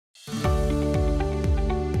Hello,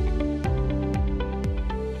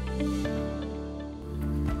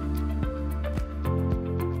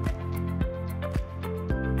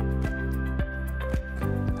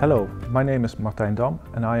 my name is Martijn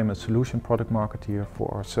and I am a solution product marketeer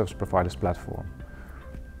for our service providers platform.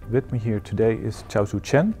 With me here today is Chaozu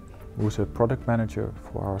Chen, who is a product manager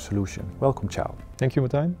for our solution. Welcome, Chao. Thank you,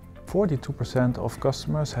 Martijn. 42% of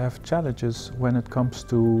customers have challenges when it comes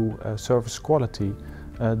to service quality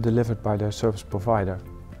delivered by their service provider.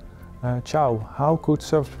 Chao, how could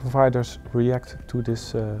service providers react to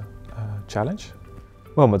this challenge?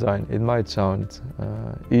 Well, Martijn, it might sound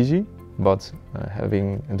easy, but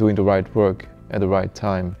doing the right work at the right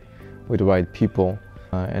time with the right people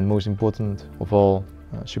and most important of all,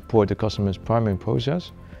 support the customer's primary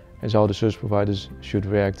process is how the service providers should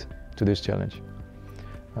react to this challenge.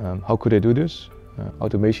 How could they do this?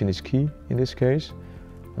 Automation is key in this case.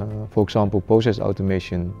 For example, process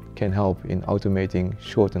automation can help in automating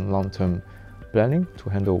short and long-term planning to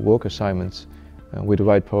handle work assignments with the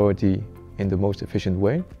right priority in the most efficient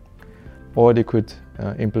way. Or they could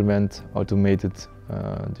implement automated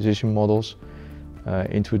decision models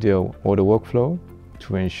into their order workflow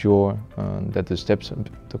to ensure that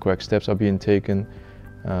the correct steps are being taken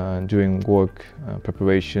during work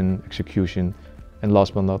preparation, execution, and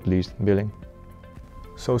last but not least, billing.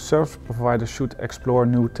 So service providers should explore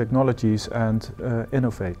new technologies and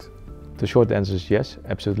innovate? The short answer is yes,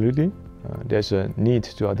 absolutely. There's a need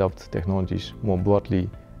to adopt technologies more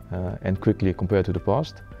broadly and quickly compared to the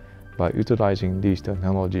past. By utilizing these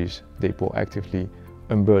technologies, they proactively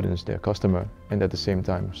unburden their customer and at the same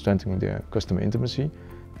time strengthening their customer intimacy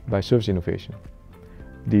by service innovation.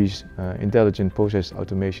 These intelligent process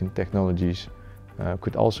automation technologies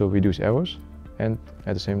could also reduce errors and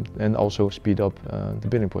also speed up the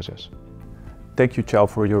billing process. Thank you, Chao,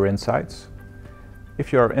 for your insights.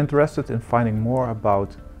 If you are interested in finding more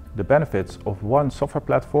about the benefits of one software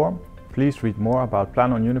platform, please read more about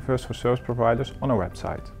Plan on Universe for service providers on our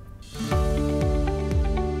website.